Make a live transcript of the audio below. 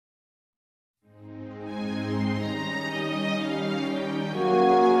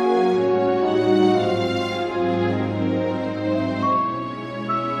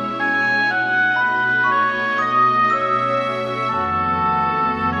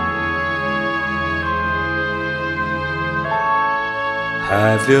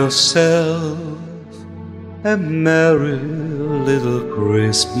Have yourself a merry little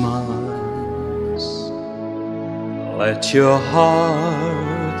Christmas. Let your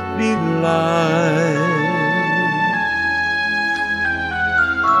heart be light.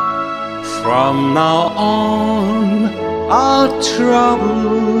 From now on, our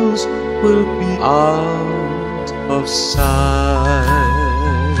troubles will be out of sight.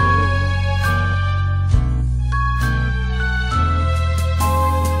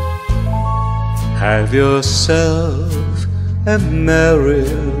 Have yourself a merry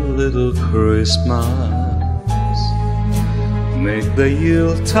little Christmas. Make the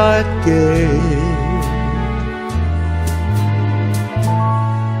Yuletide gay.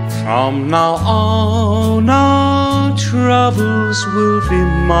 From now on, our troubles will be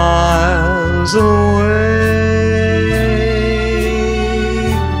miles away.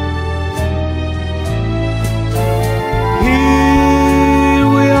 Here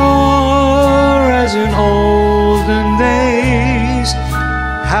we are as in olden days,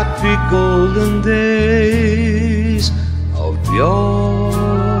 happy golden days of yore.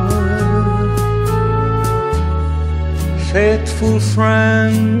 Faithful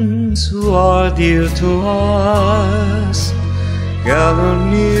friends who are dear to us, gather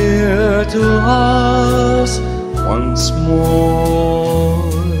near to us once more.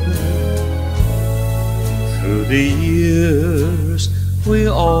 Through the years we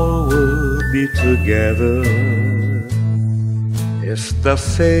all will be together, if the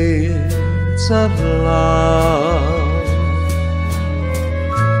fates allow.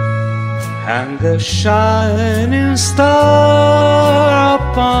 And the shining star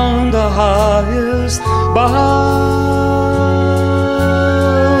upon the highest bough.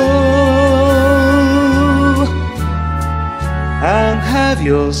 And have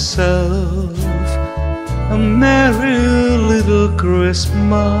yourself a merry little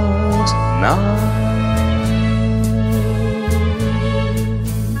Christmas now.